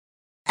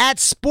At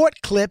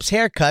Sport Clips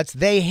Haircuts,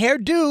 they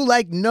hairdo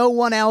like no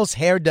one else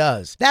hair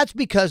does. That's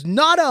because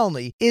not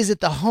only is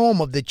it the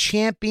home of the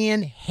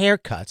champion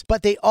haircuts,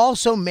 but they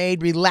also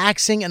made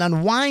relaxing and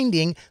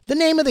unwinding the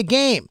name of the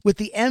game. With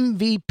the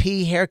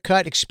MVP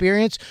haircut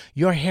experience,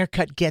 your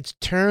haircut gets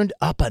turned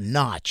up a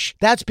notch.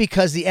 That's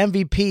because the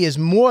MVP is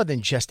more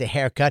than just a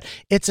haircut.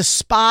 It's a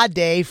spa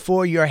day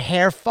for your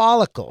hair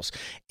follicles.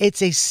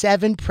 It's a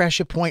 7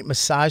 pressure point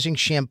massaging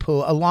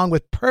shampoo along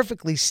with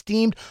perfectly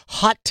steamed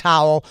hot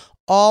towel,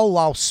 all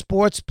while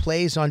sports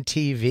plays on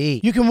TV.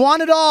 You can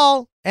want it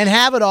all and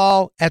have it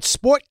all at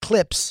Sport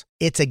Clips.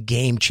 It's a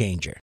game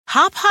changer.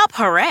 Hop, hop,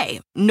 hooray!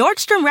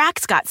 Nordstrom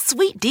Rack's got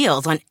sweet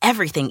deals on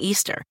everything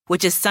Easter,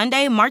 which is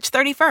Sunday, March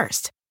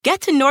 31st.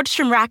 Get to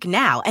Nordstrom Rack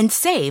now and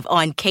save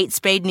on Kate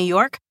Spade New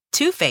York,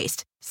 Too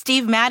Faced,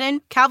 Steve Madden,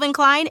 Calvin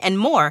Klein, and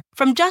more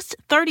from just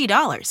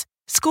 $30.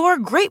 Score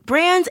great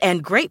brands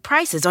and great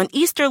prices on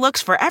Easter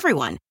looks for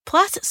everyone,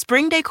 plus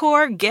spring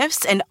decor,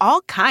 gifts, and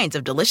all kinds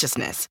of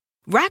deliciousness.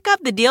 Rack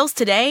up the deals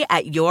today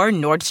at your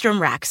Nordstrom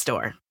Rack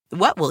store.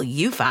 What will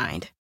you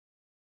find?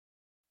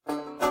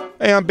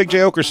 Hey, I'm Big J.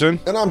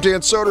 Okerson. And I'm Dan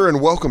Soder, and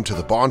welcome to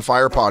the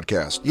Bonfire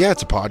Podcast. Yeah,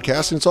 it's a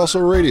podcast, and it's also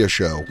a radio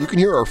show. You can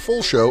hear our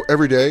full show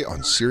every day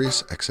on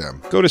Sirius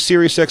XM. Go to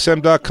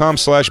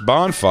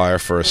SiriusXM.com/bonfire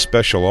for a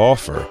special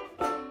offer.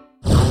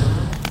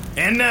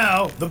 And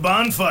now, The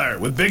Bonfire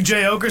with Big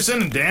J.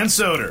 Okerson and Dan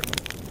Soder.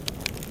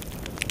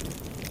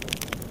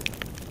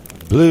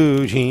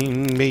 Blue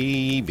Jean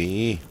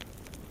Baby.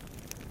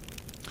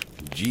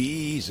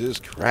 Jesus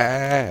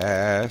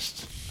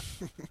Christ.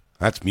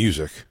 That's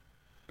music.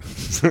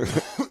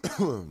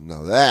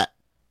 Now that.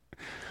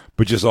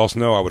 But just also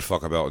know I would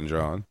fuck up Elton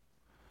John.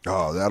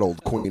 Oh, that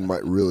old queen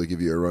might really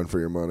give you a run for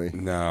your money.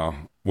 No.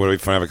 Would it be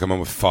fun if I come up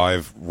with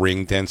 5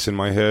 ring dents in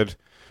my head?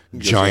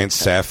 Giant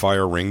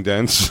sapphire ring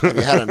dents. You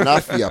had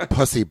enough, you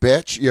pussy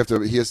bitch. You have to.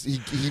 He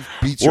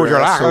beats your Would you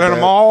ass like so a little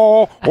bad.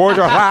 more? Would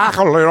you like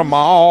a little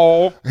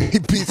more? He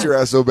beats your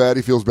ass so bad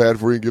he feels bad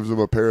for you and gives him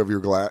a pair of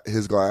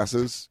his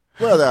glasses.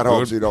 Wear that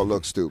home so you don't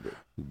look stupid.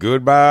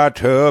 Goodbye,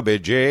 Tubby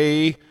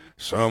J.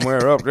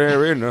 Somewhere up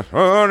there in the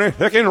honey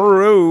thickened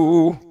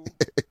row.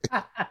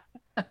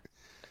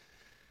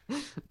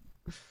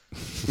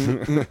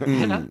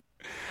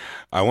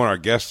 I want our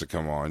guest to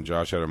come on.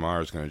 Josh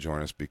Meyers is going to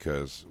join us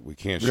because we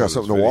can't show You got this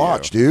something to video.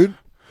 watch, dude.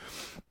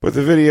 But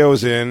the video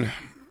is in.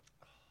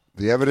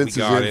 The evidence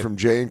We is got in it. from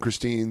Jay and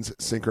Christine's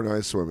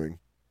synchronized swimming.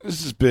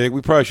 This is big.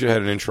 We probably should have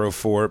had an intro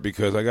for it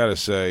because I got to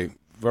say,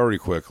 very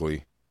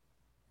quickly,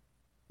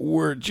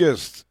 we're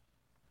just,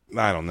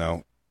 I don't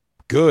know,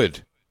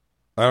 good.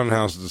 I don't know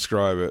how else to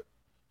describe it.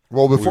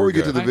 Well, before we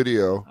get to good. the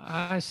video.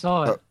 I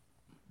saw it.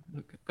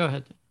 Go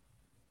ahead.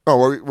 Oh,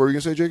 what were you going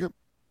to say, Jacob?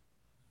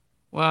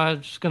 Well, I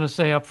was just going to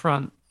say up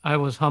front, I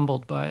was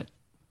humbled by it.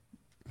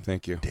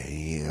 Thank you.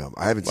 Damn.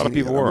 I haven't A lot seen of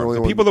people it. I'm the were. only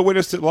The one- people that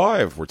witnessed it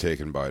live were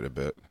taken by it a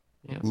bit.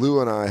 Yeah. Lou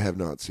and I have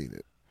not seen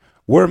it.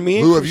 Where me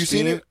and Lou, have you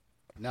seen Christine- it?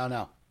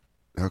 No.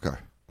 Okay.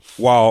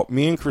 While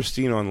me and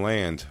Christine on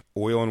land,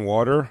 oil and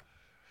water,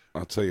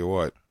 I'll tell you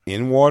what,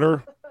 in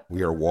water,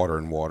 we are water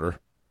and water.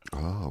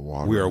 Oh,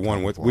 water. We are on one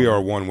top with of we water.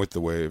 are one with the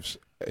waves.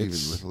 Even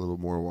It's, with a little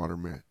more water,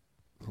 man.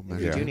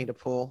 Maybe Yeah. we do need a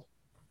pool.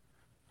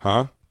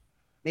 huh?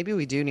 Maybe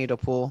we do need a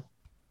pool.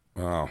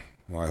 Oh,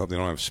 well, I hope they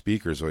don't have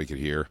speakers so you could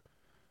hear.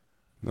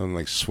 Nothing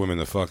like swimming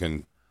the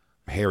fucking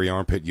hairy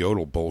armpit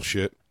yodel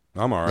bullshit.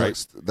 I'm all right.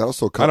 Next, that'll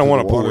still cut I don't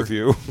want to pool with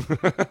you.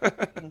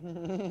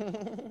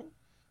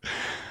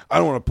 I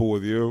don't want to pool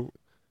with you.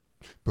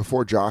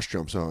 Before Josh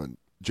jumps on,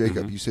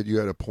 Jacob, Mm-hmm. you said you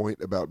had a point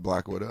about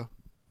Black Widow?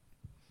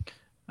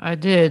 I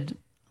did.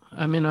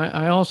 I mean,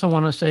 I also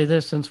want to say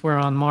this since we're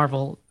on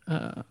Marvel.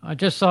 I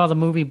just saw the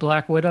movie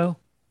Black Widow.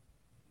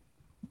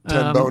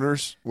 10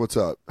 boners? What's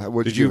up?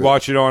 Did you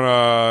watch it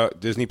on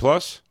Disney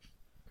Plus?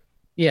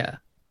 Yeah,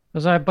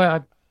 because I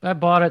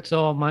bought it,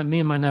 so me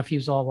and my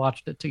nephews all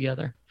watched it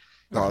together.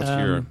 Oh,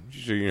 that's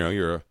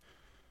You're a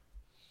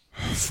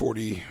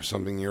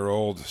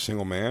 40-something-year-old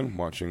single man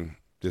watching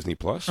Disney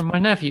Plus. For my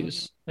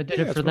nephews, I did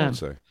it that's for what I them. would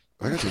say.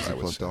 I got That's what Disney I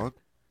would Plus, say. dog.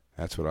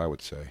 That's what I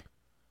would say.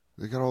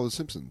 They got all the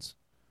Simpsons.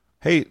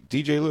 Hey,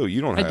 DJ Lou,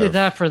 you don't I have. did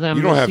that for them.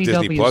 You don't The have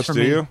Disney CW's Plus, for do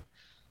me. you?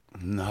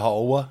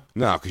 No.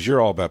 No, because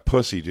you're all about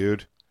pussy,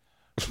 dude.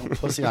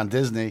 Pussy on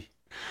Disney.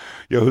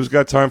 Yo, who's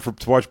got time to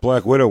watch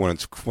Black Widow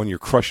when you're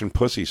crushing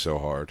pussy so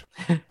hard?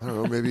 I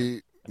don't know.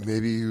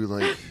 Maybe you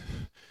want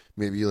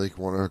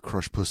to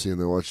crush pussy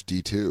and then watch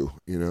D2.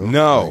 You know?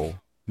 No,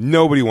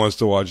 nobody wants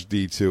to watch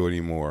D2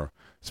 anymore.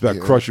 It's about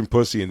Yeah. crushing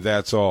pussy and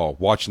that's all.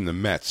 Watching the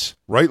Mets,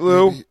 right,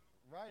 Lou?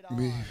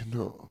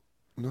 No.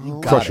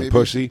 Crushing maybe.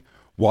 pussy,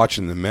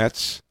 watching the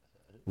Mets,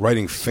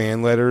 writing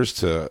fan letters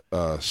to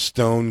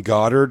Stone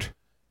Goddard.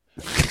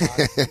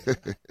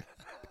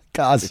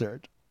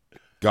 Gossard.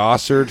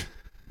 Gossard.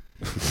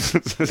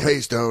 Hey,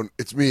 Stone,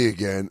 it's me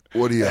again.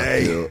 What are you up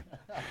to?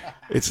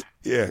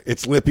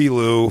 It's Lippy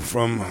Lou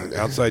from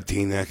outside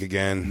Teaneck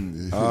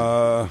again.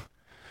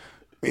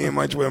 Me and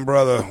my twin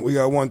brother, we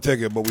got one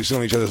ticket, but we sit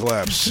on each other's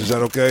laps. Is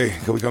that okay?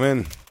 Can we come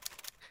in?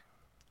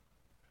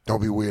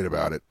 Don't be weird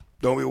about it.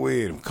 Don't be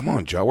weird. Come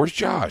on, Joe. Where's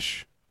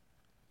Josh?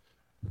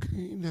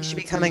 He should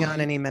be coming on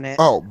any minute.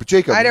 Oh, but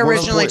Jacob. I'd one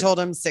originally point. told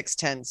him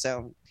 6:10,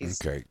 so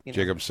he's Okay, you know,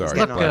 Jacob. Sorry. he's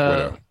Look, getting on.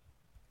 Black Widow.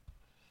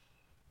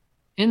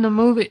 In the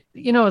movie,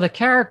 the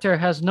character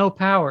has no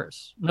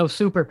powers, no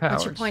superpowers.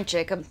 What's your point,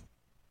 Jacob?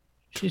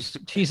 She's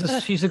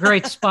a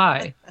great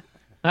spy.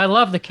 I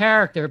love the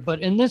character, but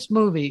in this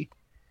movie,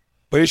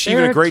 But is she there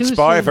even a are great two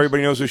spy if scenes-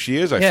 everybody knows who she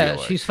is? I feel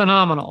like. she's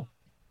phenomenal.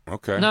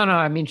 Okay. No,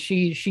 I mean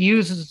she's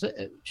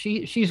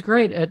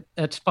great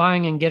at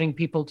spying and getting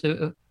people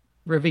to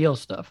reveal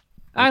stuff.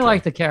 I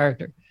like the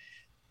character,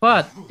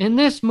 but in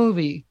this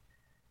movie,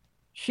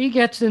 she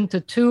gets into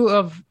two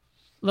of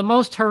the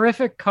most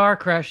horrific car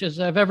crashes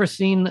I've ever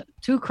seen.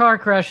 2 car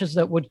crashes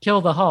that would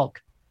kill the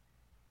Hulk,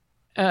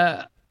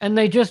 and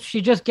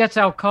she just gets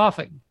out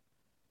coughing,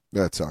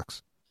 That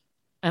sucks.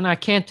 and I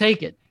can't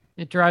take it.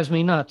 It drives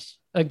me nuts.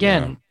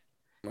 Again,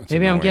 That's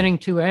maybe I'm annoying. getting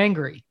too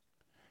angry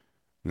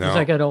No. as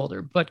I get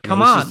older. But No, come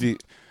this on, is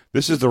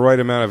this is the right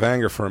amount of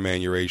anger for a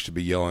man your age to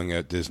be yelling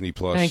at Disney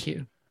Plus. thank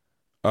you.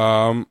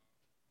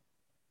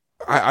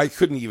 I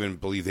couldn't even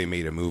believe they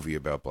made a movie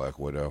about Black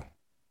Widow.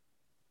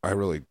 I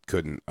really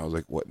couldn't. I was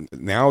like, what?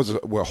 Now is a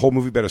whole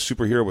movie about a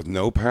superhero with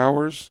no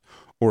powers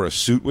or a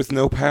suit with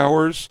no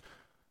powers?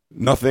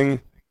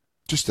 Nothing.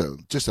 Just a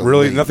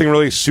Really, lame- nothing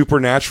really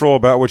supernatural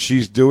about what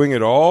she's doing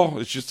at all.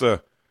 It's just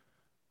a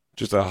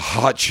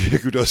hot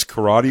chick who does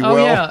karate Oh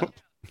well. yeah.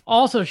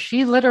 Also,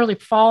 she literally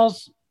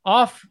falls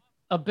off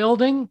a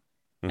building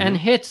and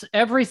hits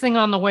everything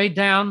on the way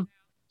down,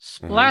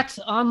 splats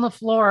on the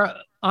floor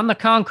on the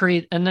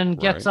concrete, and then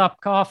gets Right.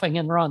 up coughing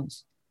and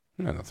runs.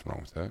 No, nothing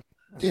wrong with that.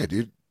 Yeah,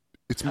 dude.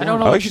 It's I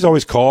don't I know. think she's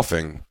always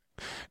coughing.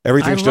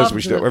 Everything I she does,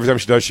 love every time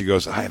she does, she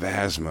goes, "I have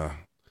asthma."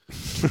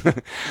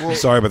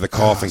 Sorry about the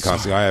coughing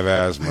constantly. I have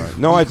asthma.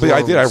 No, I did.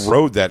 I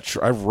rode that.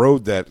 I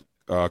rode that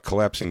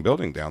collapsing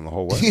building down the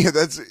whole way. Yeah,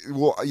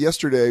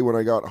 yesterday when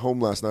I got home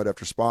last night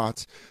after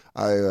Spots,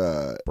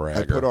 I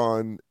Bragger. put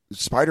on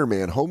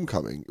Spider-Man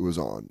Homecoming. It was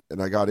on,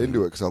 and I got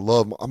into it because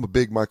I'm a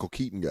big Michael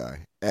Keaton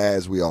guy,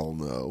 as we all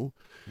know.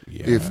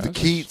 If the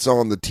Keats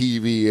on the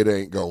TV, it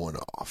ain't going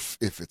off.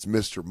 If it's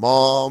Mr.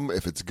 Mom,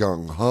 if it's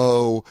Gung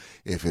Ho,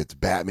 if it's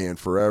Batman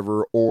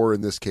Forever, or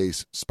in this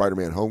case,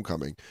 Spider-Man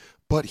Homecoming.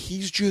 But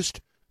he's just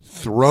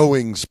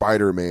throwing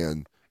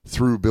Spider-Man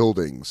through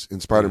buildings,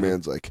 and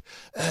Spider-Man's like,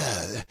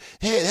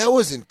 hey, that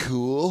wasn't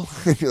cool.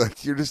 And you're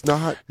like, you're just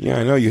not. Yeah,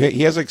 I know.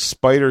 He has like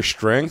spider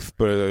strength,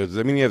 but does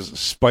that mean he has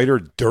spider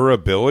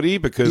durability?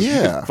 Because you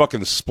can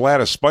fucking splat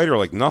a spider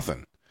like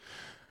nothing.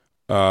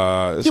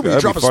 When you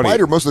drop a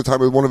spider, most of the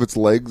time one of its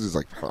legs is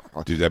like,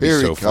 dude, that'd be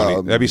so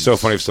funny. That'd be so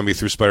funny if somebody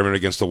threw Spider-Man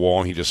against the wall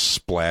and he just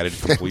splatted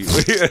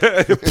completely.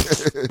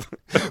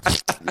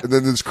 And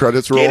then his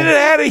credits roll. Get it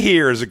out of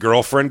here! Is a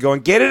girlfriend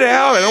going, get it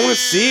out! I don't want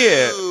to see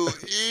it.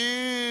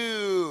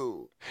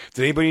 Ew.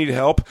 Did anybody need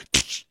help?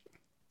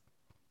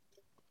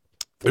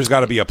 There's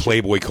got to be a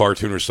Playboy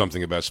cartoon or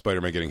something about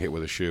Spider-Man getting hit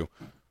with a shoe.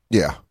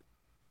 Yeah.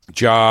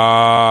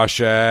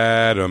 Josh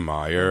Adam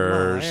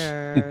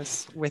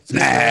Myers. With the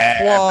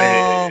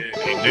wall. Look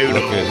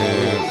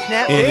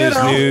at him in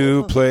his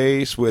new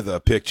place with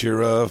a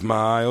picture of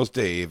Miles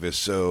Davis.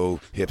 So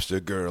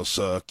hipster girls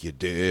suck your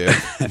dick.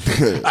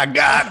 I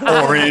got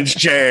orange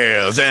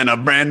chairs and a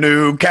brand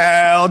new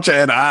couch,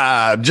 and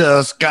I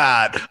just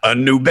got a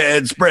new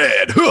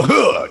bedspread.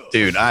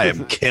 Dude, I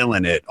am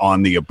killing it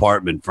on the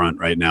apartment front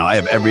right now. I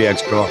have every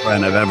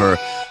ex-girlfriend I've ever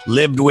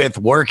lived with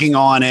working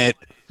on it.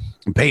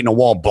 I'm painting a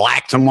wall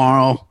black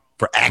tomorrow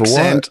for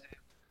accent.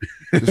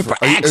 For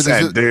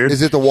accent, dude.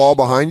 Is it the wall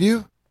behind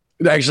you?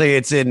 Actually,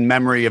 it's in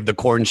memory of the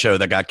corn show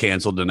that got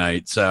canceled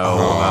tonight. So,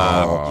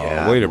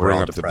 yeah, way to we're bring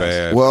all up the depressed.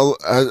 bad. Well,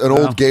 an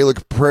old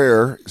Gaelic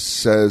prayer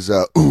says,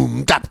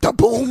 dap da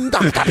boom,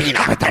 dap da bing,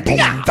 dap da boom,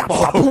 dap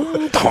da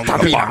boom, dap da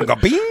bing, dap da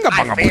bing,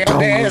 dap da bing,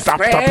 dap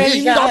da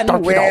bing, dap da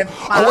bing.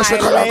 I wish I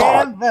could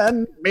have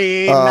gone.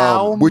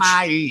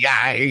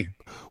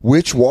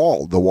 Which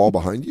wall? The wall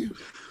behind you?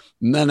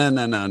 No,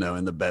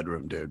 in the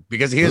bedroom, dude.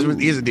 Because here's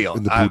the deal.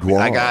 In the boudoir.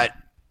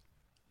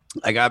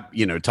 I got,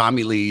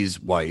 Tommy Lee's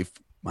wife,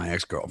 my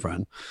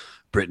ex-girlfriend,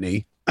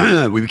 Brittany.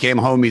 We became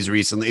homies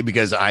recently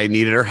because I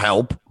needed her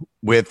help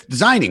with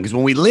designing. Because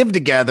when we lived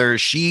together, I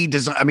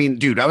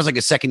was like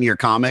a second-year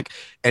comic,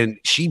 and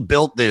she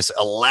built this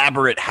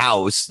elaborate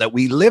house that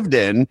we lived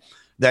in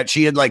that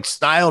she had like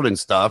styled and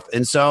stuff.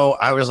 And so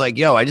I was like,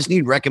 yo, I just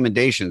need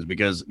recommendations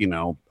because, I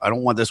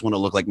don't want this one to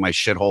look like my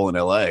shithole in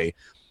LA,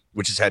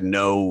 which has had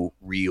no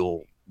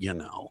real,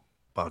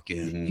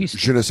 fucking.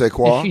 Je ne sais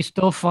quoi. Is she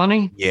still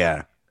funny?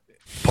 Yeah.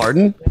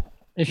 Pardon?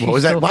 Is she What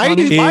was that? still Why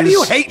funny? do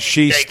you hate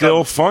She's Jacob?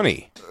 still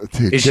funny.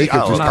 Dude, Is she?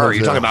 Jacob Oh, just her. calls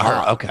You're it talking about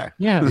hot. her. Okay.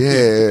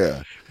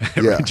 Yeah.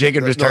 Yeah.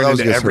 Jacob just No, that turned was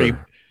into against every.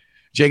 her.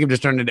 Jacob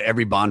just turned into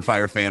every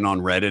Bonfire fan on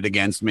Reddit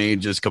against me,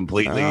 just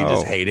completely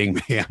just hating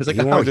me. I was like,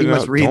 You oh, wanted he to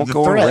must know, read don't the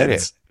go on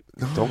threads.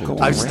 Don't go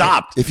on I've Reddit.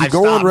 stopped. If you I've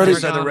go on stopped. Reddit- I've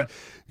said the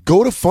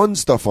Go to fun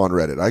stuff on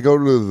Reddit. I go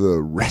to the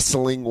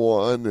wrestling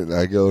one, and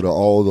I go to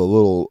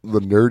all the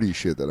nerdy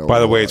shit that I. By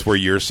the way, watch. it's where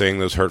you're saying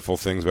those hurtful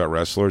things about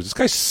wrestlers. This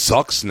guy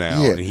sucks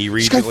now, Yeah. and he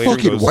reads This guy it later.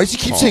 fucking. And goes, Why does he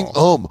keep saying Is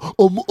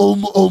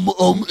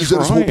that his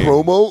whole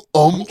promo?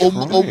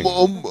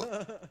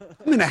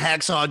 I'm in a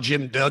Hacksaw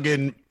Jim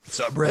Duggan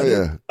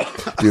subreddit.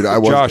 Yeah, dude. I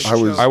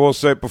will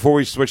say before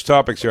we switch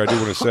topics here, I do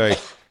want to say,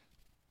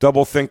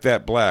 double think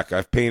that black.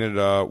 I've painted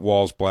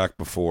walls black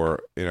before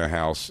in a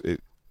house.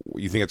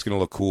 You think it's going to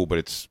look cool, but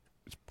it's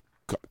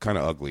kind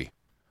of ugly.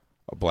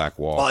 A black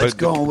wall. Well, it's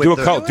going do with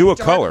a color. Do a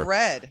color.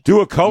 Red.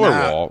 Do a color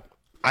Nah. wall.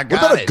 I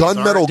got What about it. a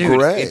gunmetal Dude,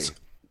 gray?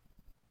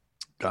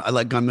 I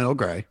like gunmetal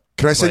gray.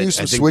 Can I send But you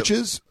some I think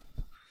switches?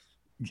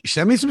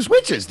 Send me some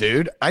switches,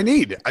 dude.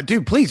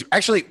 Dude, please.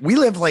 Actually, we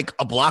live like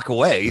a block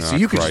away, so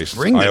you can just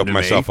bring them I to opened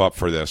me. myself up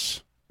for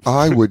this.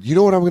 I would. You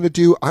know what I'm going to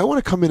do? I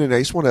want to come in and I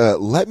just want to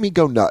let me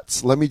go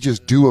nuts. Let me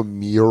just do a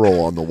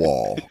mural on the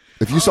wall.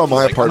 If you saw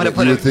my apartment,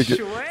 you would think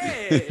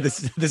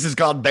this is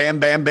called Bam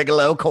Bam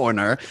Bigelow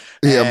Corner.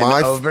 Yeah,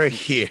 and over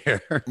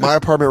here. my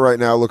apartment right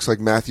now looks like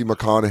Matthew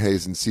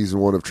McConaughey's in season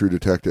 1 of True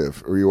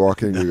Detective. Where you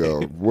walk in and you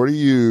go,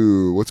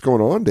 what's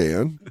going on,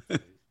 Dan?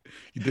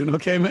 You doing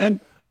okay,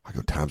 man? I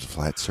go, time's a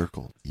flat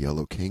circle.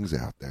 Yellow King's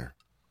out there.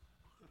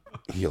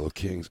 Yellow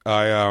Kings.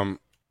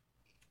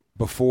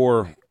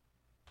 Before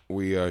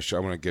we, I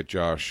want to get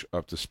Josh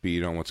up to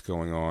speed on what's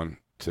going on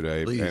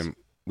today. Please. And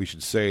we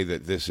should say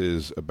that this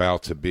is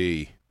about to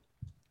be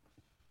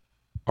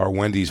our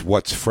Wendy's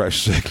What's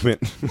Fresh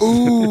segment.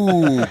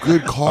 Ooh,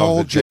 good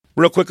call, Jay.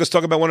 Real quick, let's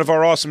talk about one of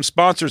our awesome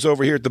sponsors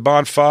over here at the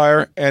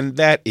Bonfire, and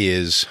that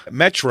is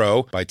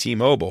Metro by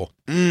T-Mobile.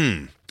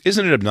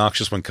 Isn't it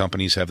obnoxious when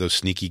companies have those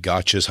sneaky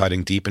gotchas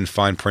hiding deep in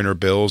fine printer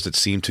bills that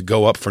seem to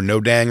go up for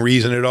no dang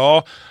reason at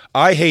all?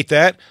 I hate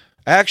that.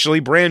 Actually,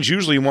 brands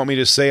usually want me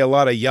to say a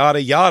lot of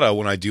yada yada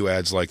when I do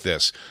ads like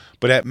this.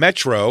 But at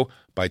Metro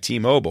by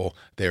T-Mobile,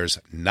 there's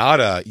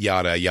nada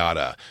yada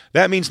yada.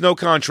 That means no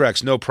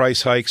contracts, no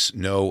price hikes,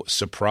 no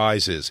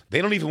surprises.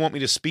 They don't even want me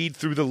to speed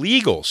through the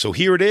legal, so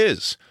here it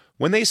is.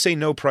 When they say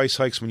no price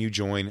hikes when you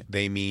join,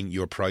 they mean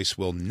your price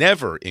will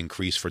never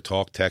increase for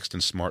talk, text,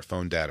 and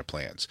smartphone data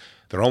plans.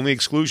 Their only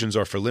exclusions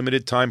are for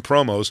limited time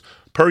promos,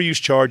 per-use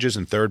charges,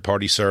 and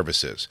third-party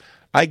services.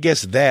 I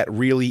guess that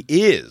really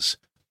is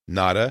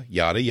nada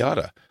yada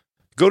yada.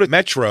 Go to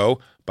Metro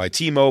by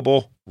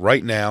T-Mobile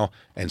right now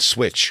and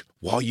switch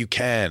while you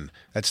can.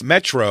 That's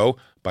Metro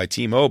by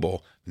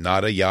T-Mobile,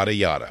 nada yada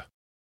yada.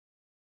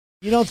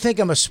 You don't think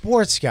I'm a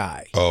sports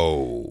guy.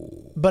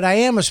 Oh. But I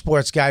am a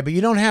sports guy, but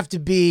you don't have to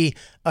be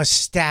a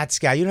stats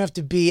guy. You don't have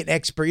to be an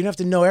expert. You don't have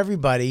to know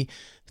everybody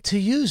to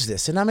use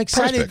this. And I'm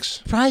excited.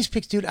 Prize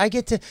Picks, dude. I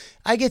get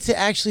to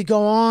actually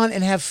go on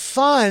and have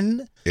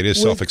fun. It is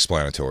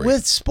self-explanatory.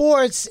 With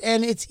sports,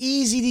 and it's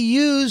easy to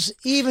use,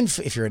 even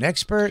if you're an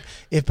expert.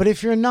 But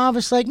if you're a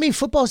novice like me,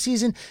 football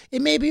season,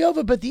 it may be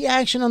over, but the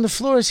action on the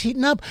floor is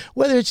heating up.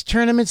 Whether it's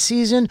tournament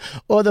season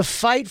or the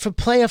fight for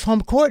playoff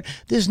home court,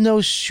 there's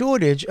no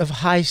shortage of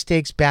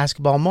high-stakes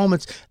basketball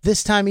moments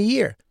this time of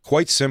year.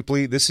 Quite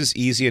simply, this is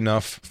easy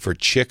enough for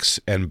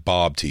Chicks and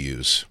Bob to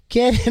use.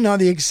 Get in on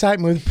the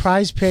excitement with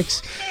Prize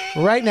Picks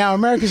right now,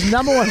 America's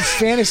 #1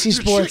 fantasy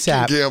sports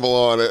app. Gamble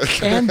on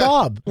it. And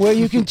Bob, where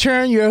you can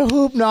turn your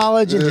hoop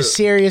knowledge into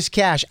serious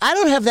cash. I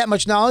don't have that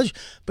much knowledge,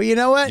 but you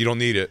know what? You don't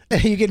need it.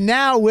 You can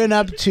now win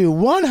up to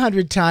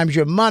 100 times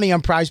your money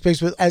on Prize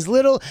Picks with as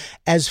little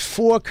as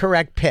 4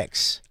 correct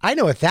picks. I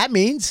know what that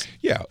means.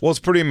 Yeah, well, it's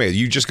pretty amazing.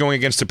 You're just going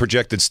against the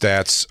projected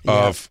stats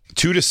of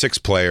 2 to 6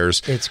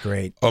 players. It's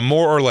great.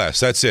 More or less.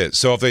 That's it.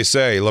 So if they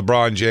say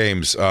LeBron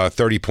James,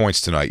 30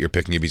 points tonight, you're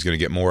picking if he's going to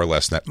get more or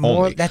less than that.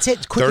 More, only. that's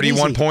it. Quick 31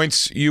 and easy.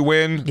 points, you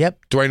win. Yep.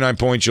 29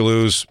 points, you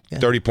lose.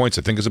 30 points,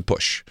 I think, is a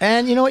push.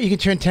 And you know what? You can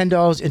turn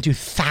 $10 into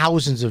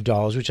thousands of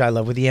dollars, which I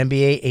love, with the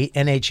NBA,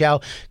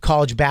 NHL,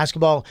 college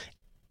basketball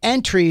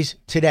entries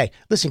today.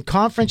 Listen,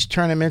 conference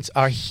tournaments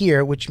are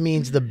here, which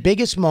means the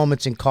biggest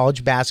moments in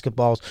college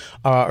basketballs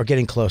are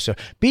getting closer.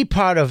 Be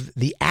part of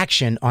the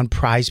action on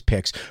Prize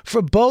Picks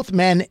for both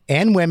men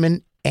and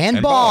women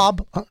and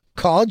Bob.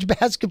 College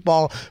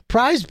basketball.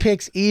 Prize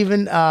Picks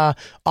even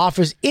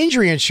offers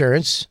injury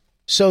insurance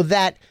so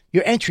that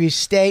your entries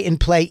stay in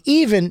play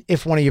even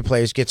if one of your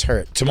players gets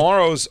hurt.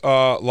 Tomorrow's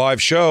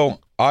live show,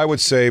 I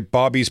would say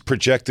Bobby's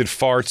projected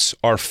farts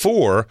are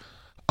 4.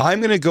 I'm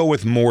going to go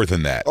with more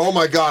than that. Oh,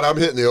 my God. I'm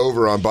hitting the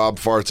over on Bob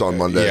Farts on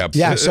Monday.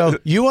 Yeah, so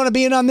you want to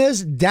be in on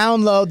this?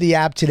 Download the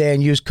app today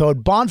and use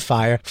code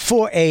BONFIRE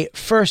for a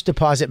first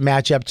deposit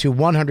match up to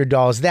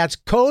 $100. That's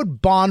code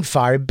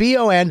BONFIRE,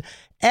 BONFIRE,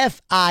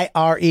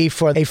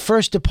 for a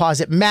first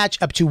deposit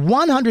match up to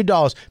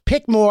 $100.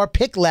 Pick more,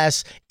 pick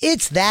less.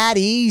 It's that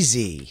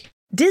easy.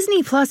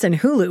 Disney Plus and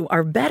Hulu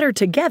are better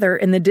together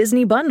in the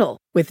Disney Bundle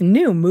with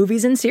new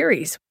movies and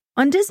series.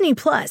 On Disney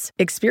Plus,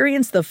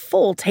 experience the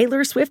full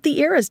Taylor Swift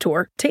The Eras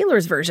Tour,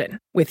 Taylor's version,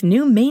 with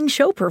new main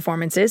show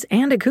performances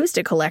and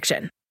acoustic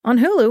collection. On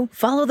Hulu,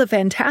 follow the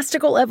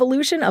fantastical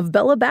evolution of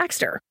Bella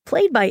Baxter,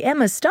 played by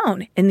Emma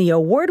Stone in the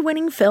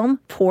award-winning film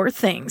Poor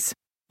Things.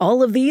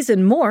 All of these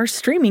and more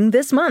streaming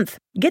this month.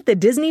 Get the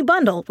Disney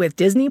Bundle with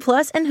Disney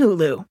Plus and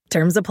Hulu.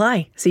 Terms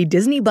apply. See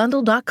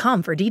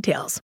DisneyBundle.com for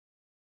details.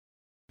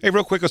 Hey,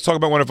 real quick, let's talk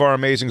about one of our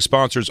amazing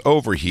sponsors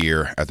over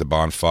here at the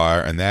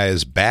Bonfire, and that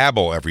is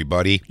Babbel,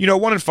 everybody. You know,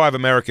 1 in 5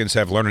 Americans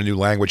have learned a new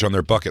language on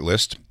their bucket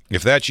list.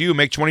 If that's you,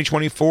 make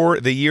 2024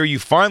 the year you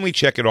finally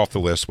check it off the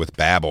list with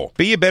Babbel.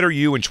 Be a better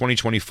you in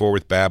 2024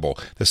 with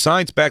Babbel, the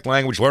science-backed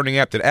language learning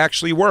app that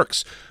actually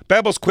works.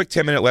 Babbel's quick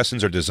 10-minute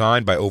lessons are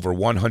designed by over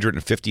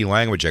 150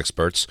 language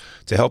experts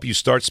to help you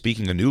start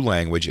speaking a new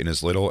language in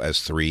as little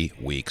as 3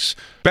 weeks.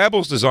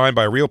 Babbel's designed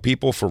by real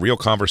people for real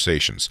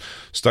conversations.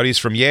 Studies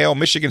from Yale,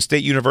 Michigan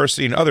State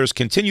University, and others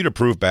continue to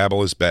prove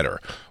Babbel is better.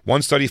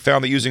 One study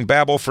found that using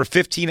Babbel for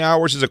 15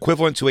 hours is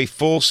equivalent to a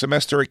full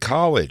semester at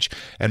college,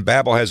 and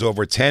Babbel has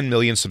over 10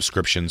 million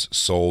subscriptions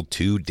sold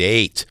to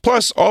date.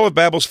 Plus, all of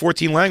Babbel's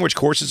 14 language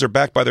courses are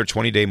backed by their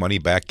 20-day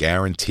money-back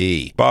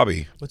guarantee.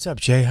 Bobby. What's up,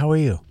 Jay? How are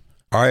you?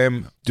 I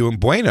am doing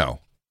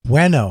bueno.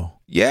 Bueno.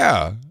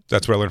 Yeah,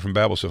 that's what I learned from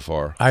Babbel so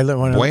far. I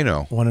learned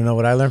bueno. Want to know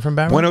what I learned from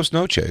Babbel? Buenos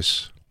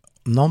noches.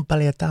 Non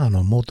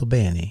paletano molto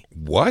bene.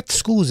 What?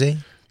 Scusi.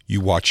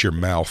 You watch your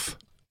mouth.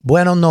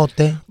 Buono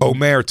notte.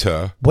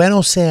 Omerta.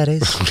 Buenos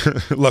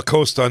Aires. La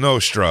Costa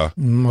Nostra.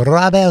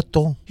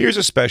 Roberto. Here's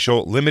a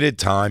special limited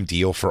time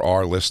deal for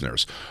our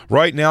listeners.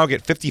 Right now,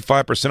 get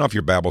 55% off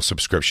your Babbel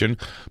subscription,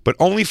 but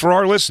only for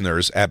our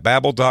listeners at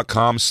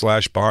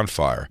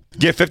babbel.com/bonfire.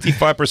 Get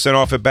 55%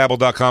 off at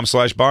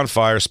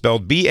babbel.com/bonfire,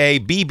 spelled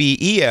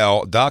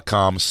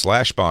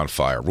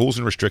BABBEL.com/bonfire. Rules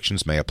and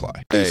restrictions may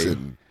apply. Hey,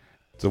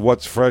 the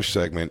What's Fresh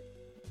segment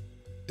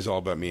is all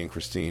about me and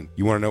Christine.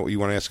 You want to know? You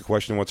want to ask a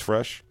question? What's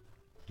fresh?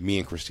 Me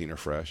and Christine are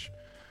fresh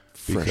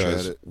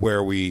because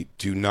where we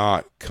do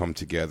not come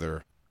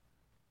together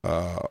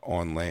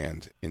on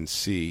land at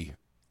sea,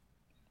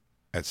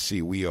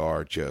 we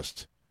are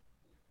just.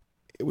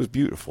 It was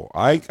beautiful.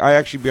 I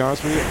actually, be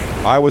honest with you,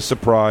 I was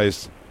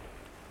surprised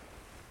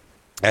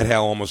at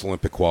how almost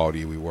Olympic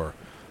quality we were.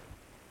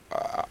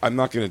 I don't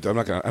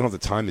have the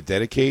time to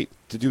dedicate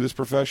to do this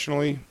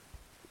professionally,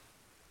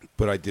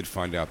 but I did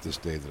find out this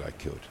day that I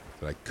could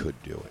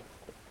do it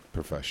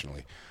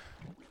professionally.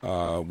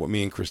 What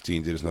me and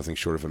Christine did is nothing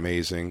short of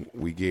amazing.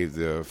 We gave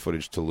the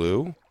footage to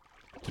Lou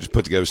to just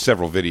put together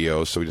several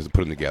videos, so we just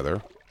put them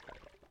together.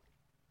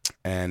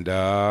 And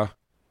now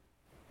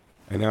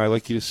I'd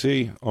like you to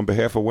see, on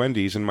behalf of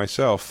Wendy's and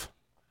myself,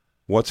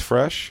 what's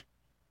fresh?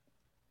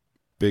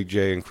 Big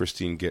J and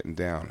Christine getting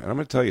down. And I'm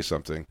going to tell you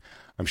something.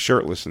 I'm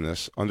shirtless in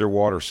this,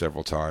 underwater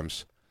several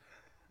times.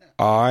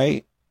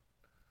 This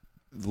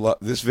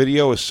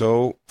video is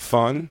so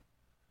fun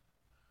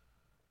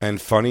and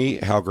funny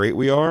how great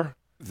we are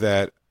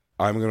that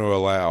I'm going to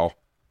allow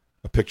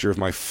a picture of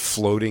my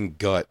floating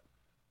gut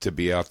to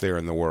be out there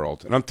in the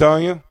world. And I'm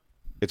telling you,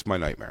 it's my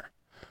nightmare.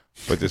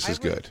 But this is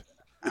good.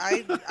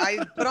 I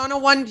put on a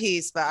one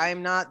piece, but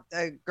I'm not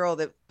a girl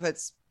that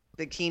puts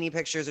bikini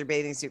pictures or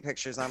bathing suit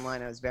pictures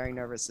online. I was very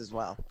nervous as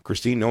well.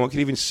 Christine, no one can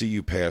even see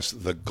you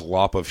past the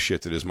glop of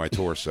shit that is my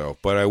torso.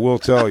 But I will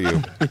tell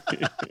you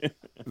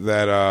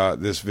that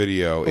this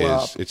video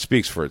it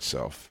speaks for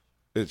itself.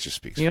 It just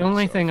speaks. The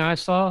only thing I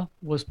saw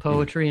was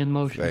poetry in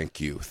motion. Thank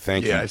you,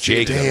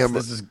 Jacob. Damn,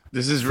 this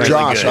is really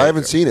Josh, good. I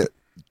haven't seen it.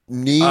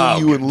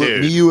 You and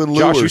Lou.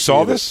 Josh, you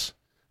saw this?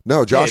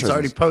 No, Josh. It's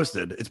already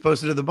posted. It's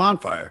posted to the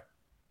Bonfire.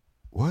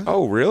 What?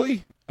 Oh,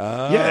 really?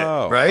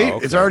 Yeah, right.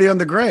 Okay. It's already on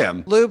the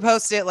gram. Lou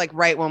posted it like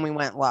right when we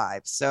went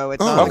live, so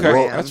it's on the okay.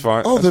 gram. That's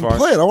fine. Oh, that's then fine.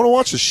 play it. I want to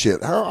watch this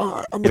shit.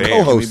 I'm the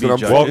Damn, co-host, and I'm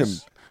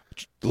fucking.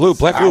 Lou,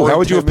 Black Lou, how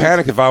would you have 10 minutes.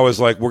 panicked if I was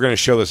like, we're going to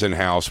show this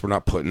in-house. We're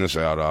not putting this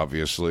out,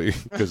 obviously,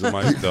 because of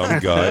my dumb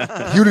gut.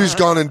 You'd have just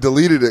gone and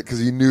deleted it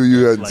because you knew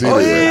you hadn't seen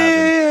it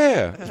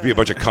yet. There'd be a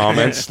bunch of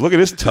comments. Look at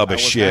this tub of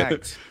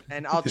shit.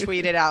 And I'll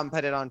tweet it out and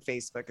put it on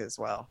Facebook as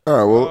well. All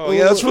right, well,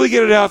 let's really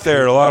get it out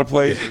there in a lot of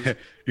places. You're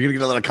going to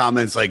get a lot of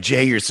comments like,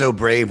 Jay, you're so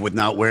brave with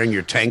not wearing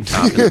your tank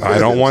top. I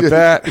don't want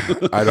that.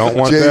 I don't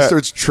want Jay that.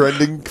 starts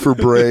trending for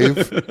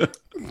brave.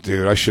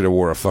 Dude, I should have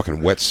wore a fucking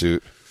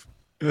wetsuit.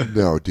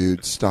 No,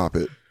 dude, stop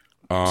it.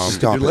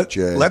 Stop Dude, it,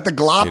 Jay. Let the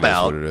glop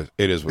out.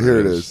 It is what Here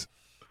it it is.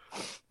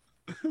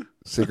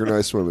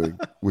 Synchronized swimming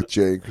with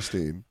Jay and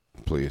Christine.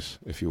 Please,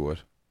 if you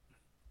would.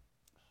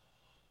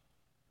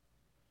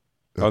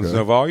 Okay. Oh, there's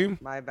no volume?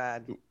 My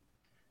bad.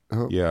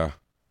 Oh. Yeah.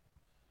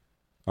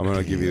 I'm going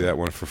to give you that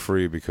one for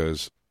free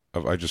because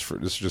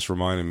this just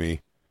reminded me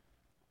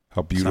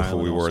how beautiful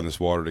we were in this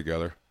water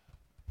together.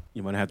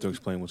 You might have to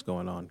explain what's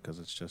going on because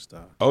it's just.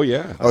 Oh,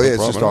 yeah. Oh, yeah,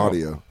 it's just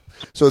audio.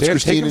 So it's Dan,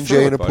 Christine and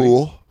Jay in a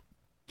pool.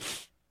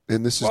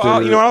 And this is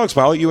Well, you know what, Alex?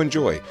 I'll let you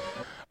enjoy.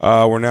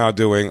 We're now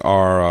doing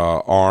our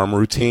arm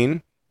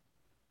routine.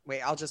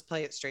 Wait, I'll just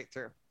play it straight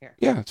through. Here.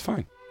 Yeah, it's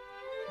fine.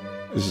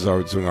 This is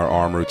doing our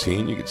arm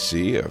routine. You can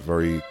see a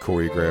very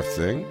choreographed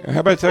thing. How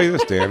about I tell you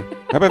this, Dan?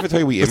 How about if I tell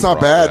you we It's improv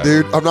not bad, that?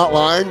 dude. I'm not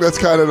lying. That's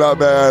kind of not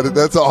bad.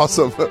 That's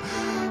awesome.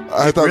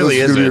 I thought really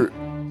this was isn't.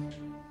 gonna be.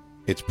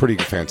 It's pretty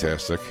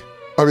fantastic.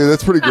 I mean,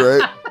 that's pretty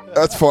great.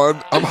 That's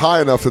fun. I'm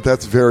high enough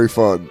that's very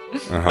fun.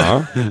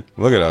 Uh-huh.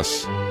 Look at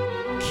us.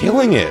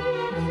 Killing it.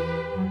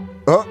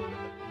 Oh,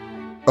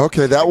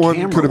 okay. That one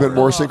camera could have been work.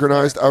 more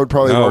synchronized. I would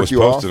probably No, it mark was you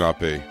supposed off. to not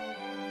be.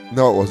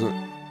 No, it wasn't.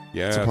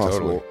 Yeah, It's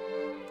impossible.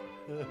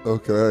 totally.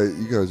 Okay,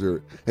 you guys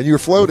are, and you're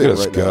Look floating at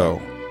us right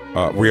go.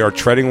 We are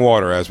treading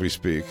water as we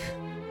speak.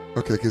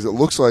 now. Okay, because it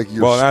looks like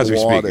you're. Well, as we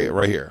speak, squatting.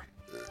 right here.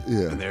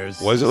 Yeah. And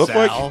there's What does it look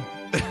Sal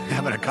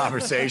having a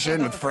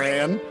conversation with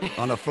Fran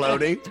on a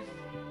floaty.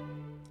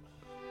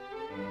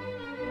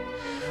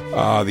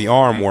 The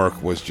arm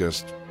work was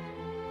just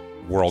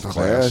world Not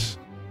class.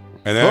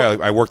 And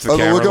then I worked the Oh,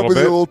 camera look a up little with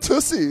your bit. little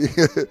tussy.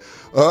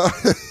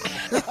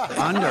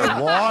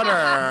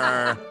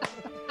 Underwater.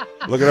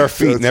 Look at our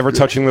feet, That's never good.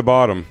 touching the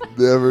bottom.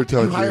 Never You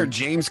touch hired it.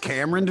 James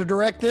Cameron to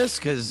direct this?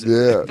 Because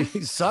Yeah.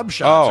 these sub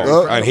shots are Oh,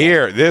 incredible. and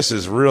here, this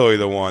is really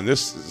the one.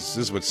 This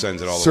is what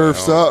sends it all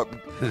Surfs the way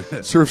home.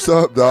 up. Surfs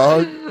up,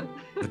 dog.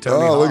 The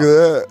Tony Oh, look Hawk. at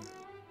that.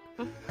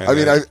 And I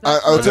mean, then- I'll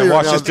but tell then you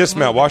watch right this now,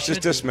 dismount. Watch this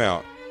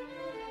dismount.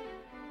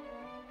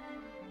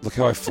 Look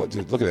how I flip.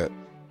 Dude, look at that.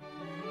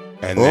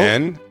 And Oh.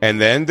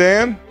 then,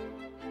 Dan,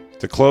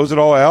 to close it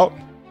all out,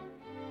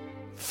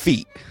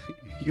 feet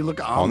You look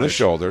on the Amish.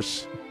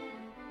 shoulders.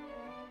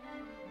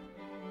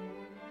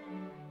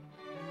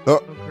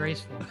 So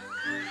graceful.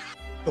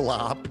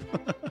 Glop.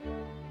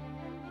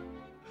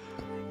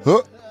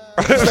 Huh?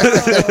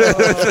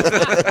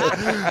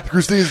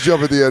 Christine's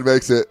jump at the end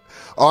makes it.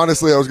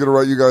 Honestly, I was going to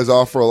write you guys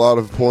off for a lot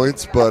of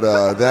points, but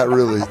that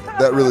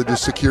really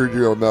just secured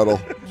your medal.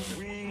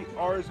 We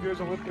are as good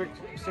as Olympic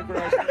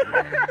synchronized.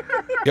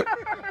 Yep.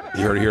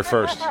 You heard it here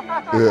first.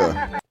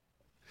 Yeah,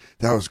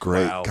 that was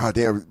great. Wow. God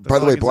damn! That's By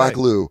the all way, I can Black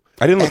say. Lou,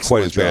 I didn't look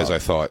quite excellent as bad as job. I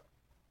thought,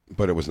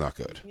 but it was not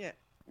good. Yeah.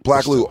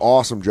 Black Lou,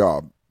 awesome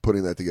job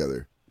putting that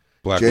together.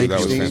 Black Jay Lou, that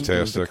was Christine? It was the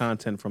fantastic.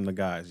 content from the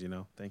guys, you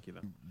know. Thank you,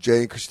 though. Jay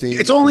and Christine,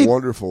 It's only-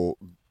 wonderful.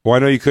 Well, I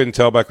know you couldn't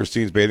tell by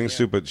Christine's bathing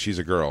suit, but she's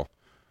a girl.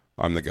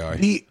 I'm the guy.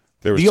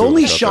 There was The two of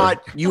only us out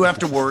shot you have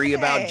to worry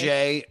about,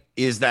 Jay,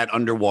 is that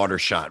underwater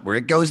shot where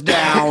it goes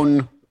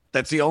down.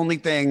 That's the only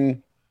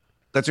thing.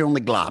 That's the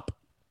only glop.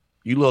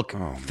 You look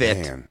there. Oh, fit.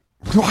 man.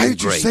 Why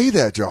did you Great. say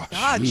that, Josh?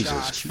 God, Jesus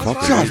Josh.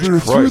 fucking Josh, we were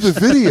Christ. through the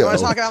video. You want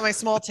to talk about my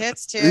small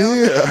tits too?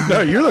 Yeah.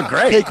 No, you look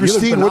great. Hey,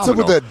 Christine, what's up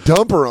with that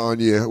dumper on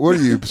you? What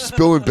are you,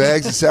 spilling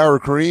bags of sour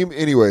cream?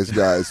 Anyways,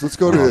 guys, let's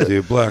go Oh, to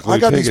dude, Black Lou, I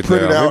got take these it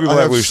printed down. out. Maybe I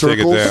Black have Lou should take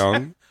it Not circles.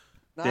 down.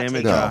 Damn Damn it,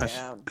 it,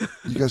 Josh.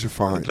 You guys are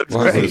fine. Black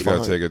You're Lou's got to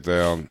fine. take it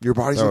down. Your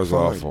bodies That look was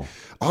fine. awful.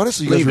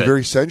 Honestly, you guys Leave were it.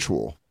 very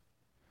sensual.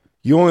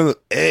 You only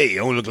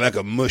look like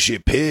a mushy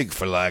pig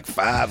for like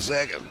 5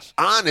 seconds.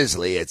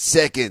 Honestly, at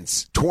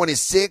seconds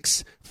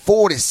 26,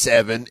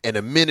 47, and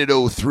a minute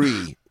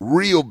 03,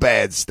 real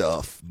bad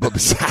stuff. But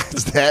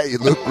besides that, you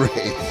look great.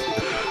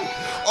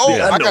 Oh,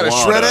 The I got to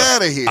underwater. shred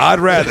out of here. I'd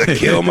rather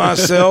kill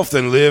myself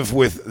than live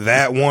with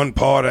that one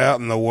part out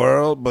in the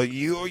world, but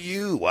you're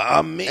you,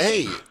 I'm me.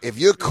 Hey, if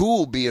you're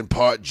cool being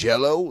part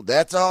Jello,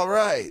 that's all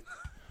right.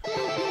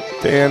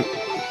 Dan,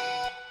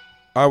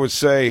 I would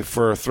say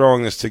for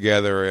throwing this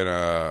together in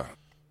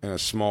a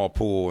small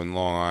pool in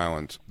Long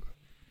Island,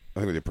 I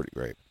think we did pretty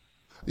great.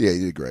 Yeah,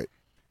 you did great.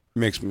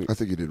 Makes me I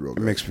think you did real it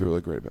good. makes me feel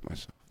really great about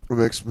myself. It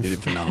makes me You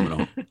did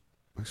phenomenal.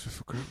 makes me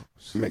feel great.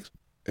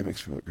 It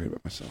makes me feel great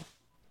about myself.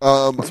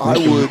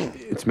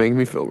 It's making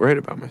me feel great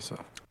about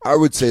myself. I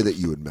would say that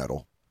you would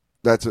medal.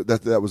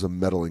 That was a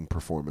medaling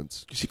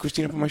performance. You see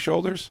Christine up on my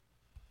shoulders?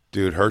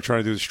 Dude, her trying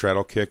to do the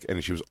straddle kick,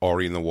 and she was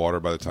already in the water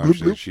by the time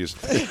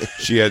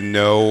she had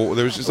no.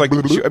 There was just like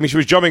she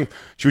was jumping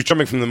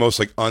from the most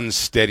like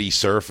unsteady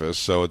surface,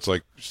 so it's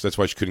like that's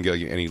why she couldn't get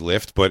like, any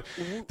lift. But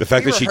the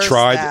fact We that she rehearsed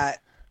tried, that.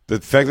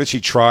 the fact that she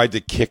tried to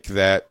kick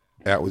that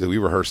out, we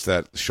rehearsed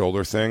that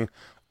shoulder thing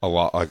a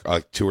lot,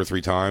 like 2 or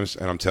 3 times,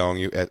 and I'm telling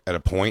you, at a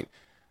point.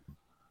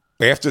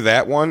 After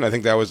that one, I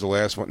think that was the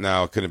last one.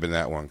 No, it couldn't have been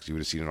that one because you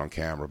would have seen it on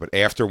camera. But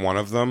after one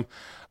of them,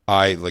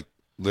 I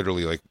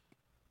literally like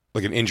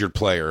an injured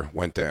player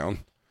went down.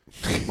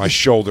 My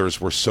shoulders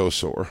were so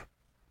sore.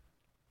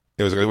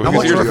 It was. How Because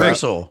much here's the thing.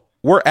 rehearsal?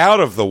 We're out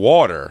of the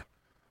water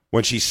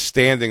when she's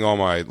standing on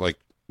my what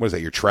is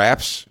that? Your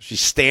traps?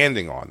 She's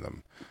standing on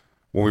them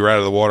when we were out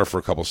of the water for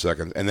a couple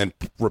seconds, and then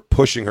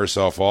pushing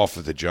herself off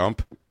at the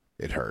jump.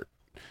 It hurt.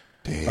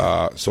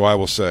 Damn. So I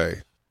will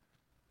say.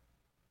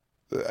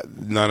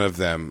 None of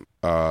them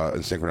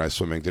in synchronized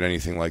swimming did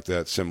anything like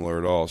that similar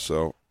at all.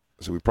 So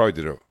we probably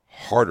did a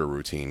harder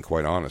routine,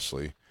 quite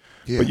honestly.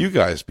 Yeah. But you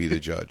guys be the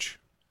judge.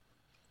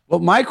 Well,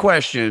 my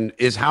question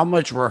is, how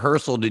much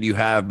rehearsal did you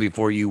have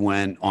before you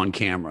went on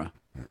camera?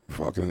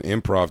 Fucking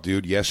improv,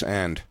 dude. Yes,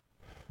 and.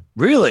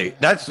 Really?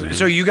 That's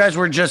so you guys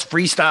were just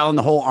freestyling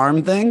the whole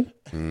arm thing?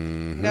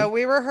 Mm-hmm. No,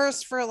 we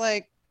rehearsed for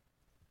like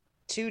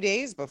 2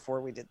 days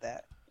before we did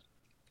that.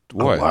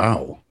 What? Oh,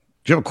 wow.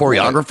 Do you have a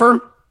choreographer?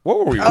 What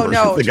were we Oh, rehearsing?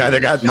 no. The guy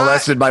that got Not-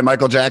 molested by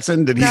Michael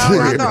Jackson? Did he No,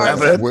 not the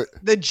have arm. it? What-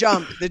 The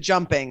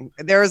jumping.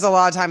 There was a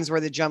lot of times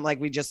where the jump, like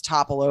we just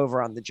topple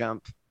over on the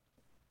jump.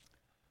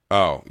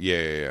 Oh,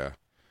 yeah.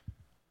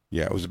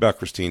 Yeah, it was about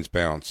Christine's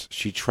bounce.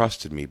 She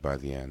trusted me by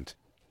the end.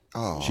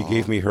 Oh. She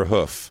gave me her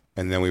hoof,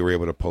 and then we were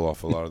able to pull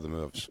off a lot of the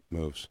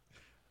moves.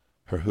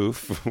 Her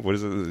hoof? What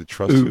is it? The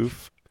trust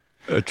hoof?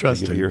 Give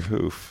Trusting. me your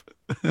hoof.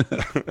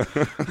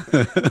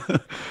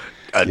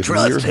 A Give me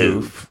trust your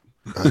hoof.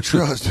 A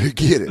trust,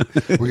 get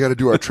it. We got to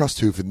do our trust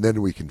hoof and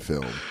then we can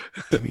film.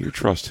 Give me your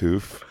trust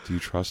hoof. Do you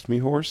trust me,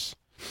 horse?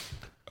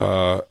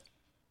 That's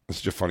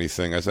such a funny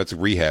thing. That's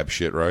rehab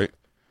shit, right?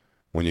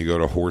 When you go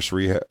to horse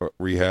rehab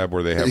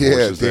where they have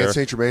horses there. Dan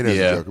St. Germain has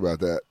a joke about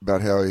that,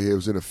 about how he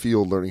was in a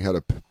field learning how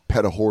to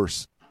pet a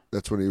horse.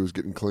 That's when he was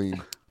getting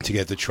clean. To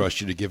get to trust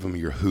you to give him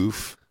your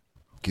hoof.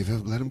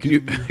 Can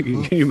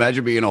you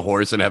imagine being a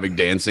horse and having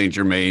Dan St.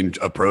 Germain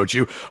approach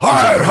you? All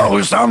right,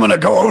 host, I'm going to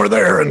go over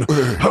there and...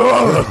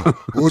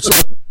 What's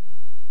up?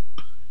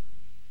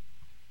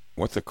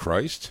 What the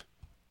Christ?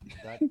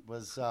 That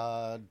was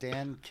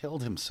Dan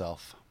killed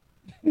himself.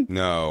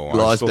 No, I'm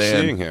Lost still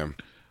Dan. seeing him.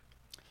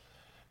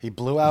 He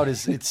blew out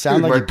his. It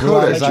sounded Dude, like he blew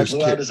out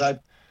my his eye.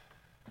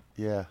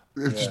 Yeah.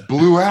 It just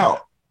blew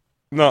out.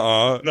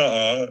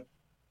 Nuh-uh.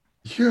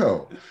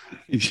 Yo.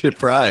 You shit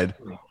fried.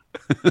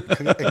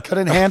 It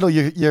couldn't handle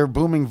your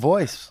booming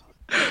voice.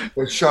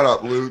 Well, shut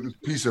up, Lou. This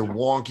piece of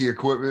wonky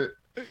equipment.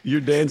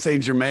 Your Dan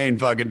St. Germain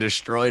fucking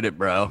destroyed it,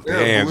 bro. Yeah,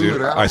 Damn, blew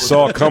dude. it out. I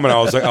saw it coming. I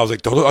was like,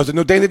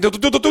 no, Dan,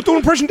 don't do an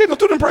impression. Dan, don't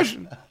do an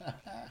impression.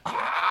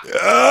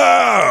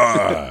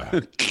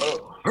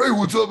 Hey,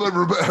 what's up,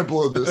 everybody? I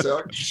blow this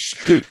out.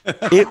 Dude,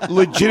 it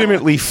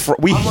legitimately,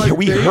 we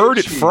heard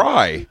it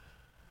fry.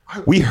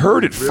 We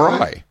heard it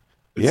fry.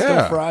 It's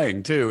still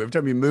frying, too. Every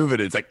time you move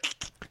it, it's like...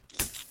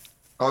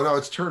 Oh, no,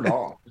 it's turned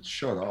off. It's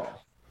shut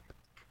off.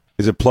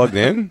 Is it plugged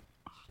in?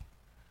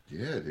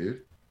 Yeah,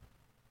 dude.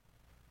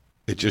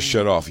 It just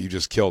shut off. You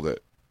just killed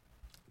it.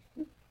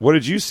 What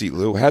did you see,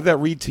 Lou? How'd that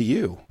read to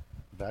you?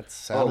 That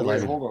sounded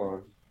like hold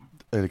on.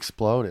 It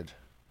exploded.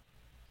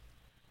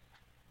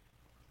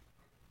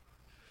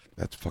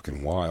 That's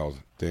fucking wild.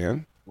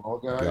 Dan? Well,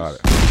 guys. Got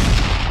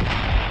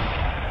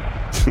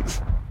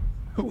it.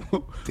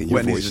 Your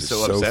Wendy's voice is is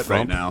so so upset right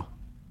frump. now.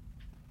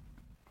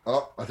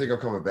 Oh, I think I'm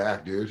coming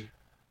back, dude.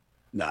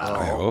 No.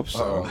 I hope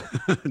so.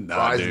 No,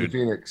 Rise of the dude.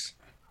 Phoenix.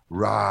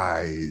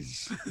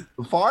 Rise.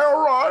 The fire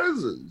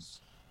rises.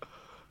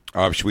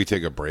 Should we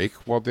take a break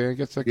while Dan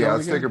gets that going? Yeah,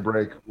 let's again? take a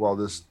break while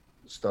this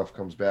stuff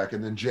comes back.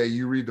 And then, Jay,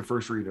 you read the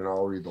first read and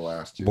I'll read the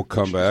last two. We'll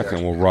come back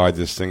and we'll ride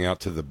this thing out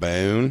to the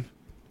bone.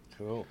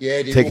 Cool.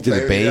 Yeah, dude, Take it to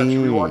the yeah.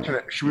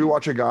 bone. Should we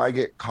watch a guy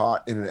get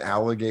caught in an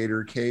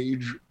alligator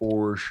cage,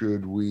 or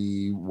should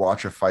we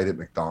watch a fight at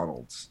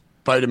McDonald's?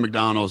 Fight at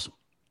McDonald's.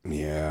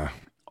 Yeah.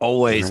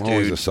 Always, I'm dude.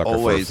 always a sucker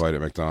always. for a fight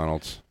at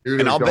McDonald's.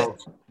 Dude, And I'll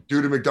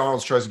dude at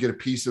McDonald's tries to get a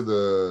piece of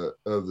the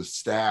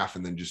staff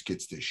and then just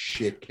gets the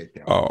shit kicked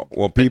out. Oh,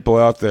 well, people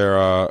out there,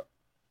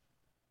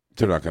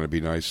 they're not going to be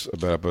nice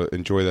about it, but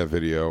enjoy that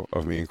video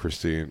of me and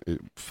Christine.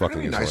 It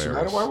fucking is nice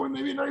about it. hilarious. Why wouldn't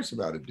they be nice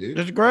about it, dude?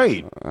 It's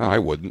great. I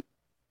wouldn't.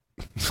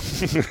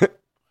 Here's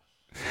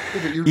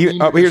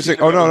Here's the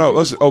thing. Oh, no.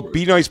 Listen. Oh,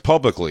 be nice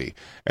publicly,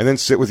 and then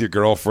sit with your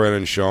girlfriend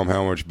and show them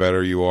how much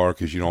better you are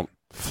because you don't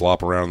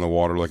flop around in the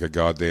water like a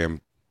goddamn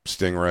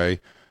stingray.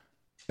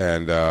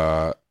 And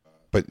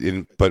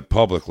but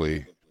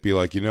publicly, be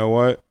like, you know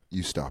what?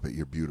 You stop it.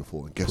 You're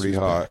beautiful. And guess Pretty who's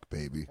hot. back,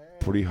 baby?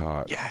 Pretty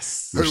hot.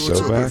 Yes. You're Hey, what's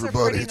so up, back.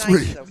 everybody? Pretty It's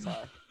nice me. so far.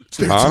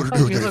 Stay Huh? so good,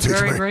 You Dan look St.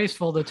 very Germain.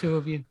 graceful, the two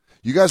of you.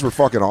 You guys were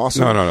fucking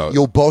awesome. No.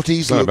 Your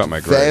bodies not look about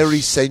my grace.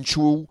 very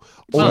sensual.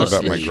 It's not Well,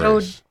 about it my showed-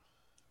 grace.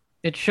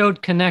 It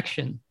showed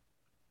connection.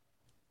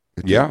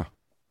 Yeah.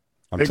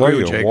 I'm I telling agree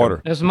you, with Jacob.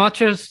 water. As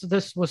much as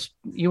this was,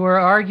 you were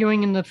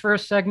arguing in the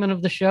first segment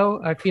of the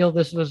show, I feel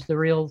this was the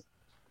real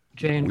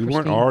Jay and We Christine.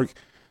 weren't arguing.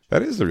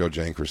 That is the real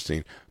Jane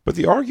Christine. But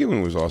the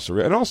arguing was also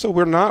real. And also,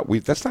 we're not.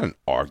 That's not an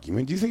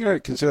argument. Do you think I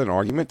consider that an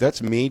argument?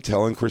 That's me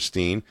telling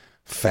Christine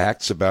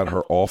facts about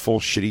her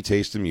awful, shitty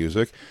taste in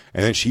music.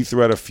 And then she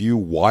threw out a few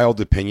wild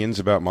opinions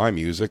about my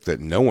music that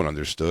no one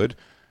understood.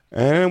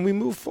 And we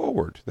move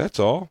forward. That's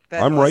all.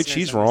 Bet I'm right. listeners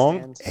She's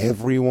wrong. understand.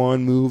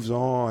 Everyone moves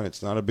on.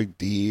 It's not a big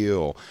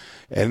deal.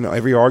 And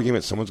every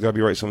argument, someone's got to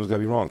be right. Someone's got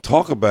to be wrong.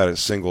 Talk about it,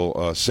 single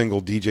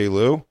DJ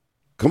Lou.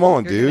 Come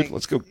on, You're dude. gonna-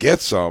 Let's go get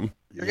some.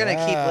 You're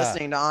gonna keep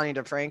listening to Ani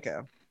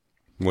DeFranco.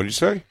 What did you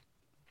say?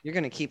 You're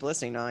gonna keep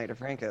listening to Ani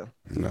DeFranco.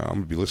 No, I'm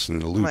gonna be listening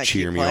to I Lou might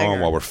cheer keep me playing on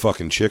her. while we're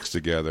fucking chicks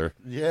together.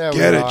 Yeah,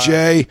 Get we it, are.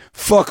 Jay?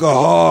 Fuck a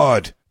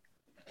hard.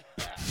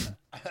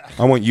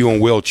 I want you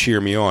and Will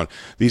cheer me on.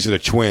 These are the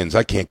twins.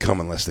 I can't come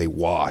unless they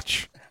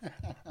watch.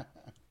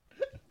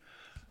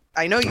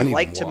 I know I you need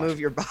like to to watch. move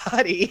your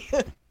body.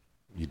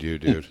 You do,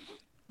 dude.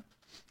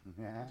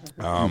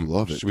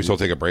 love it, Should we still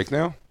take a break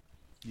now?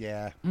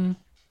 Yeah.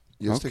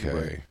 Yes, take a Okay.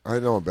 break. I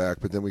know I'm back,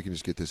 but then we can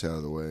just get this out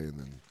of the way, and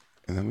then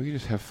And then we can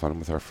just have fun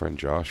with our friend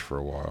Josh for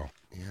a while.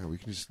 yeah, we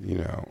can just You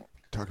know,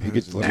 talk he about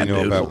gets his let me know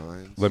Bad about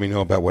lines. let me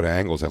know about what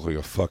angles act like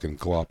a fucking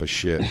glop of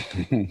shit.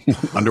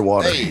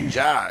 Underwater. Hey,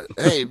 Josh.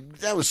 Hey,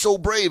 that was so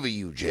brave of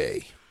you,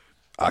 Jay.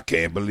 I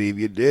can't believe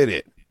you did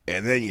it.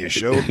 And then you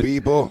showed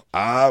people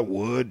I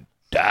would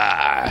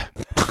die.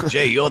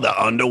 Jay, you're the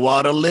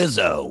underwater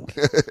Lizzo.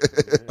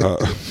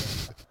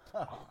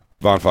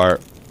 Bonfire.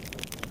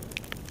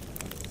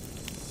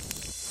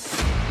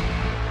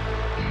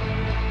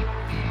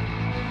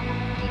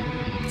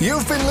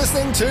 You've been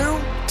listening to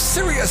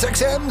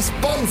SiriusXM's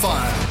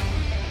Bonfire.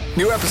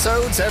 New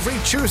episodes every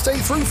Tuesday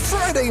through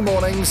Friday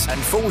mornings and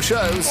full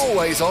shows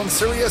always on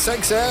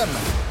SiriusXM.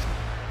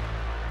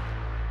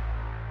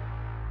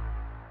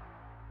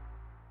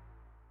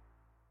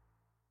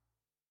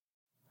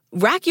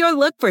 Rack your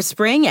look for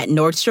spring at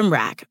Nordstrom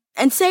Rack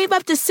and save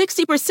up to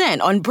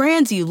 60% on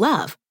brands you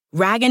love.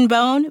 Rag &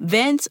 Bone,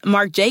 Vince,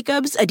 Marc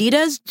Jacobs,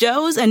 Adidas,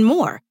 Joe's, and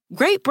more.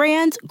 Great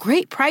brands,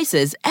 great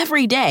prices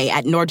every day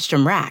at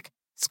Nordstrom Rack.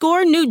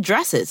 Score new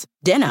dresses,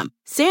 denim,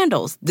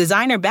 sandals,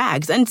 designer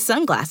bags, and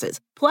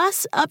sunglasses,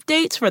 plus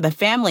updates for the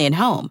family and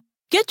home.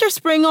 Get your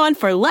spring on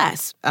for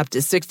less, up to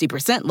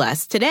 60%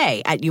 less,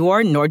 today at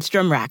your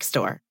Nordstrom Rack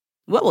store.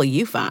 What will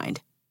you find?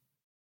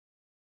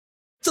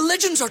 The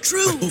legends are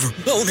true.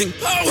 Overwhelming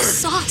power! The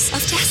sauce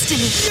of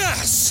destiny.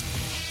 Yes!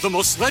 The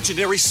most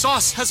legendary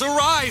sauce has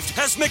arrived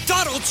as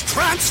McDonald's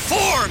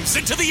transforms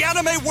into the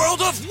anime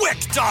world of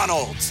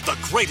WickDonald's. The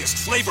greatest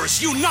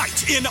flavors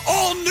unite in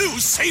all new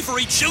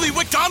savory chili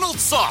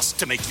McDonald's sauce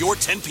to make your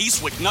 10-piece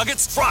Wick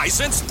Nuggets,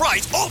 fries, and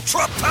Sprite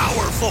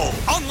ultra-powerful.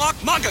 Unlock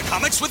manga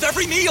comics with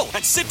every meal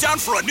and sit down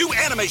for a new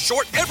anime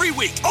short every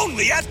week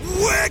only at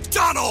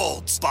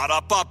WickDonald's.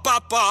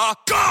 Ba-da-ba-ba-ba,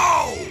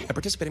 go! At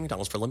participating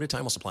McDonald's for a limited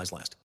time while supplies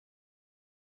last.